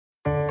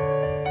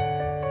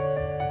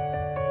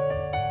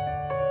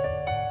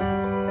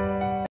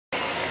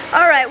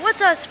Alright, what's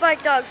up,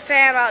 Spike Dog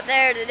fam out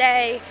there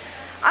today?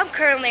 I'm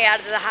currently out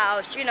of the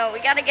house. You know, we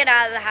gotta get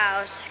out of the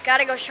house.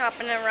 Gotta go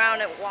shopping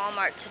around at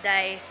Walmart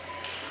today.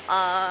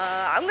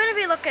 I'm gonna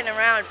be looking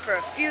around for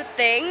a few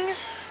things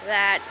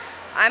that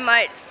I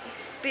might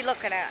be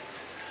looking at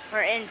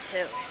or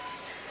into.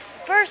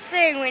 First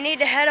thing we need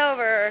to head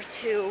over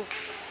to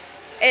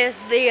is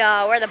the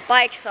where the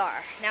bikes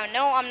are. Now,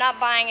 no, I'm not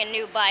buying a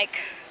new bike.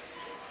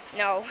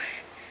 No,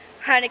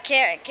 I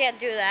can't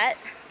do that.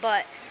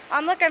 But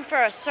I'm looking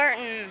for a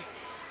certain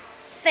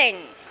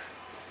thing,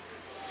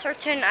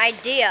 certain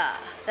idea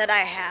that I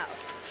have.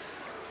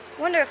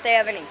 Wonder if they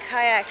have any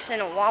kayaks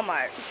in a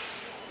Walmart.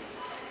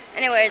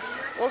 Anyways,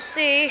 we'll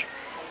see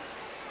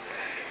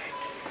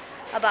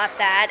about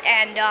that,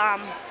 and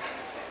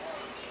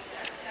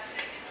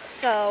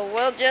so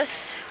we'll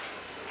just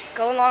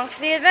go along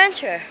for the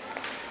adventure.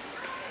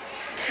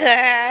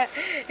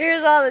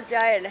 Here's all the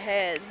giant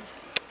heads.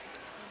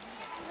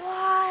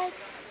 What?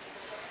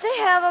 They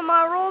have them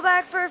on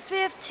rollback for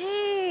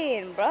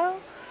 15, bro.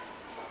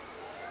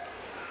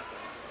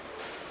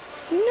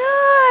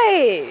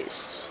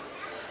 Nice.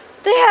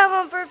 They have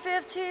them for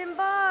 15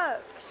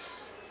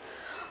 bucks.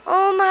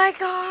 Oh my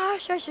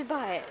gosh, I should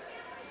buy it.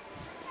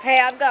 Hey,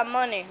 I've got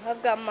money,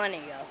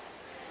 yo.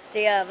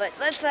 See, but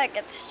let's not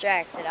get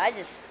distracted. I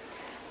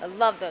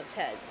love those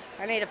heads.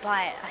 I need to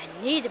buy it. I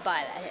need to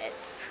buy that head.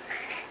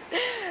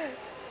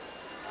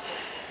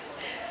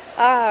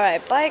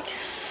 Alright,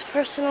 bikes,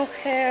 personal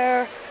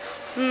care.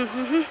 Where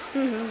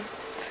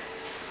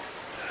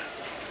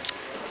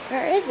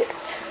is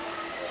it?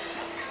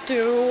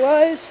 Do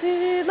I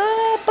see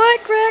the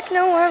bike rack?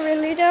 No, I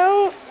really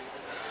don't.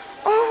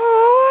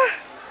 Oh,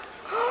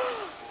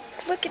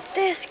 look at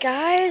this,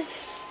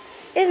 guys.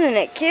 Isn't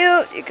it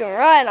cute? You can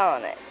ride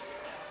on it.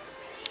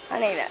 I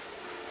need it.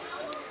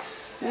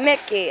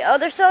 Mickey. Oh,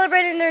 they're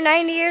celebrating their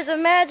 90 years of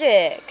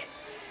magic.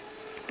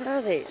 What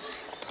are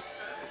these?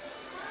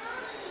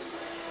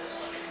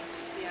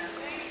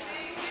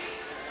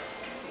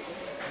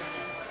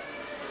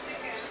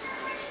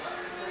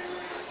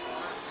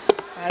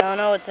 I don't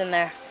know what's in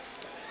there.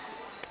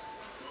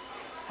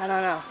 I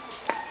don't know.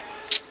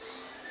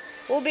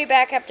 We'll be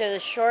back after the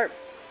short.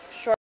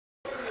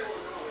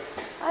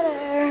 Hi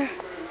there.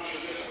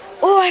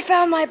 Oh, I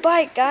found my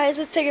bike, guys.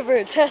 Let's take it for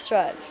a test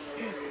ride.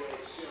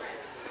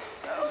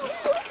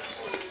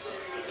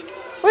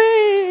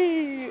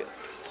 Whee!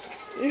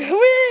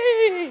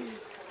 Whee!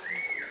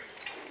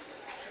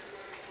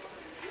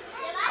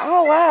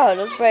 Oh, wow,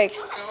 those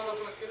brakes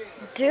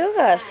do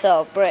got a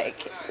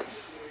self-brake.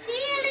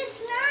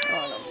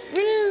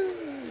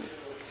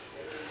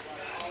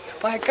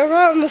 Bike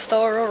around the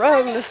store,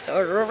 around the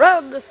store,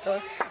 around the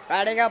store.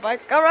 Riding a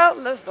bike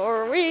around the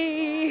store,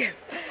 wee.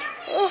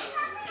 Oh,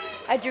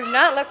 I do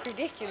not look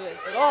ridiculous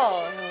at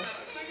all.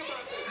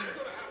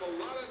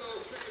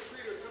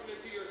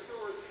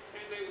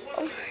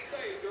 Oh,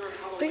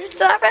 please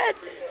stop it.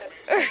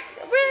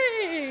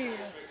 Wee.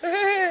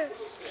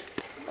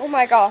 Oh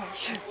my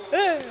gosh.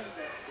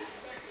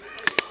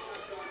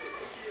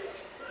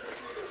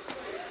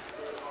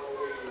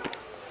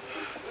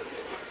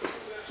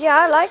 Yeah,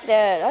 I like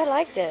that. I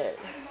like that.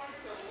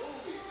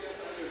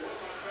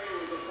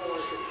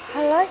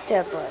 I like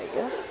that bike.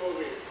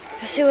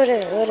 Let's see what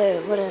it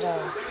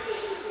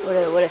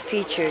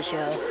features,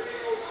 yo.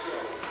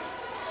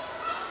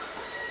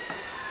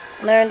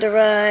 Learn to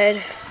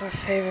ride for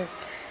favorite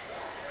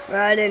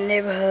ride in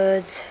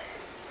neighborhoods.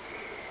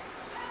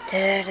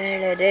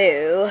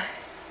 Da-da-da-da-do.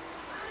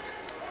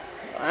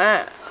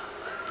 Wow.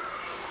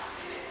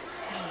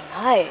 That's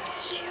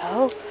nice,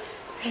 yo.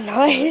 That's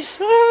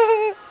nice.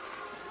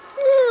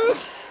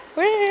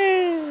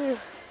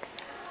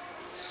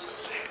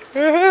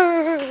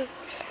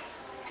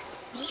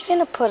 I'm just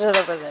gonna put it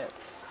over there.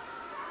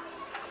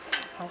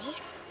 I'm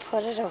just gonna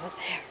put it over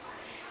there.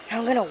 And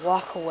I'm gonna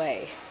walk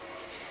away.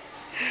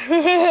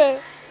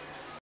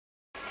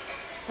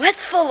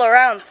 Let's fool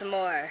around some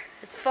more.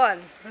 It's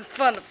fun. It's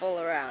fun to fool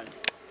around.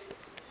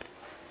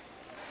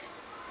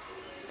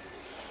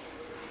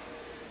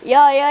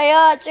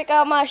 Yo, check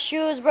out my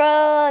shoes,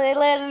 bro. They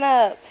lit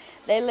up.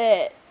 They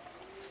lit.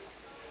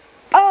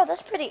 Oh,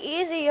 that's pretty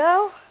easy,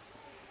 yo.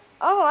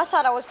 Oh, I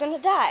thought I was gonna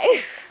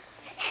die.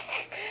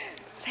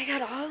 They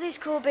got all these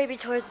cool baby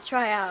toys to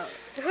try out.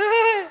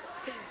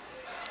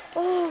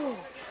 Oh,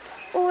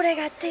 they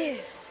got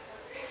this.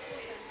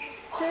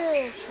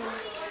 Oh,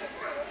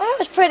 that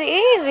was pretty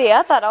easy.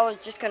 I thought I was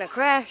just gonna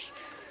crash.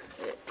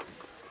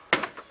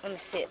 Let me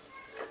sit.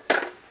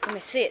 Let me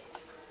sit.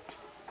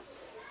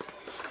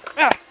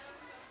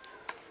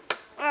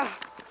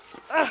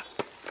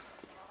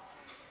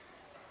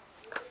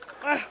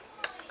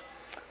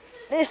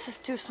 This is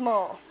too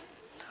small.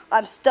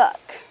 I'm stuck.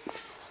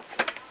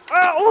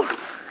 Oh!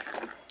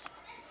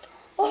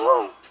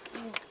 Oh!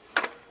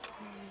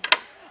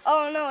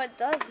 Oh no, it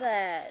does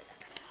that.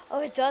 Oh,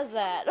 it does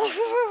that.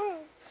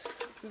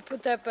 Let me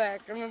put that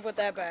back. I'm gonna put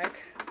that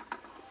back.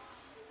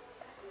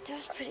 That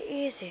was pretty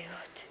easy.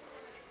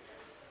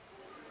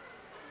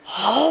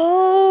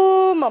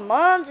 Oh, my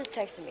mom just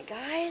texted me,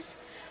 guys.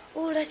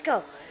 Ooh, let's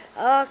go.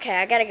 Okay,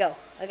 I gotta go.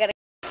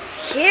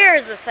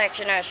 Here's the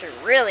section I should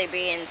really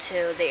be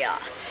into, the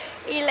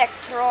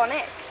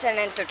electronics and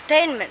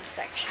entertainment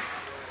section.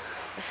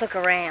 Let's look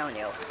around,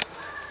 yo.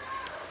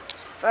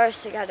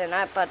 First, they got an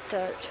iPod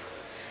Touch.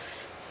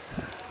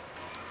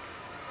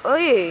 Oh,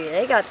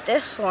 they got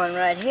this one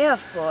right here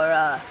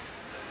for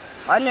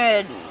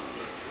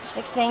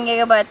 116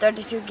 gigabyte,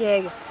 32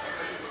 gig,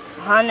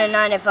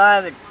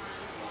 195,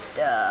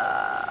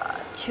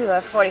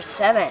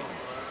 247.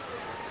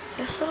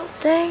 This little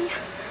thing.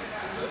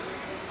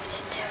 What's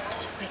it do?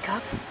 Does it wake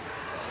up?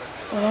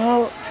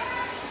 Oh.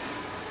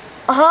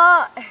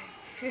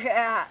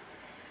 Yeah.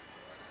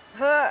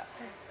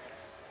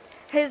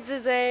 It's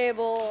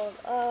disabled.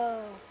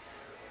 Oh,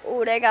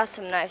 they got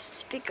some nice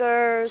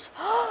speakers.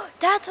 Oh,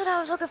 that's what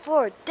I was looking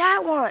for.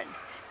 That one.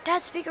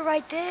 That speaker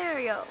right there,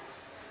 yo.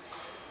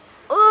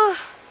 Oh,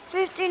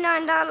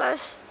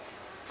 $59.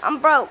 I'm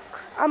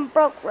broke. I'm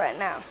broke right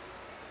now.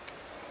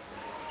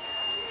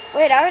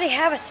 Wait, I already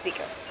have a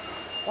speaker.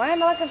 Why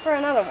am I looking for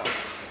another one?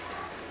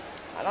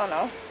 I don't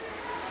know.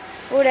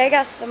 Oh, they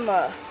got some,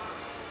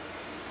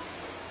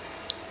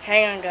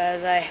 hang on,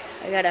 guys. I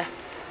gotta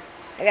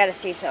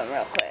see something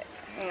real quick.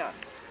 Hang on.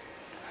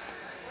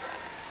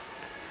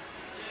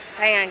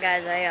 Hang on,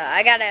 guys.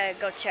 I gotta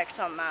go check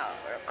something out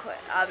real quick.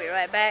 I'll be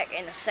right back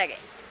in a second.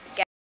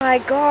 Oh my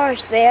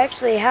gosh, they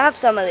actually have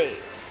some of these.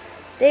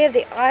 They have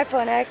the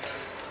iPhone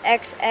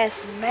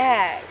XS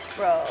Max,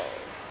 bro.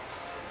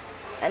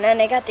 And then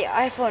they got the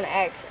iPhone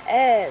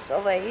XS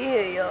over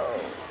here, yo.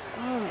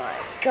 Oh my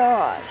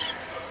gosh.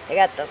 They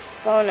got the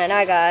phone that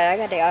I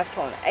got the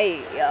iPhone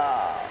 8,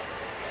 yo.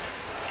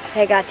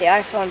 They got the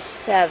iPhone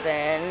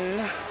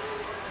 7.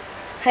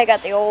 They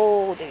got the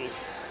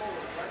oldies.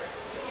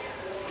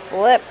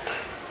 Flip.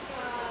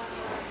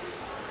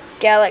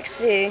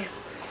 Galaxy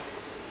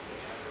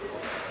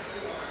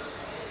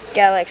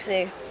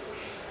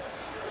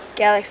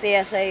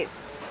S8.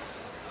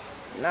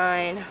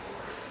 9.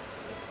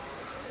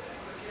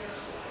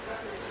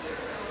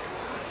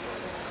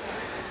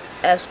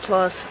 S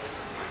Plus.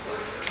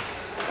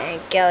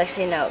 And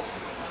Galaxy Note.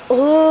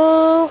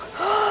 Oh!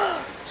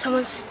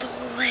 Someone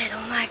stole it.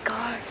 Oh my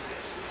god.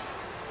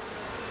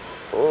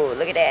 Oh,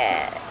 look at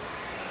that.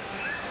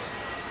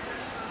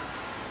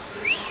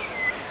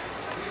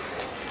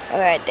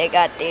 Alright, they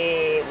got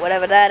the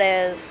whatever that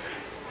is.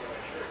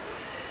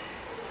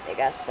 They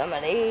got some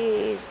of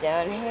these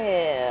down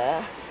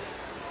here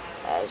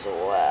as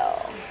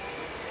well.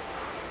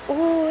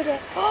 Oh,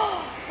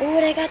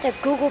 they got the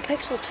Google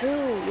Pixel 2.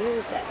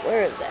 Where's that?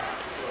 Where is that?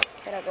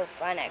 Gotta go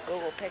find that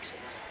Google Pixel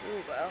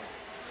 2, bro.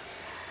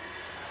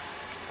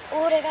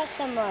 Oh, they got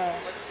some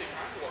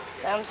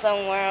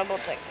Samsung wearable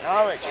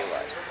technology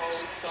ones.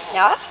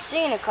 Now, I've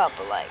seen a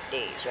couple like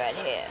these right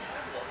here.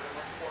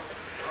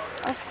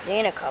 I've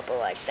seen a couple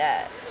like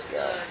that.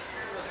 Yo.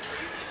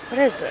 What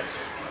is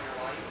this?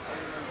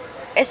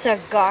 It's a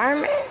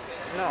garment?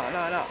 No.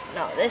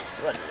 This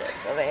is what it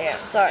is over here.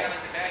 Sorry.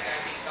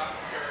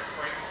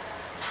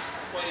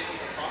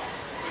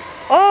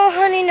 Oh,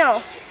 honey,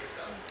 no.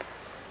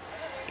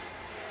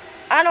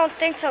 I don't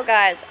think so,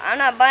 guys. I'm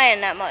not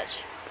buying that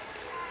much.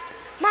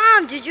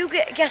 Mom, did you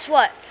guess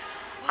what?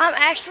 I'm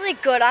actually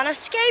good on a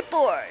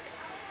skateboard.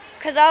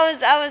 Cause I was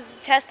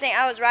testing.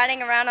 I was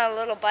riding around on a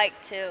little bike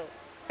too,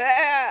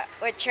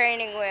 with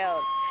training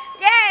wheels.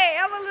 Yay!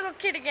 I'm a little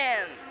kid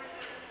again.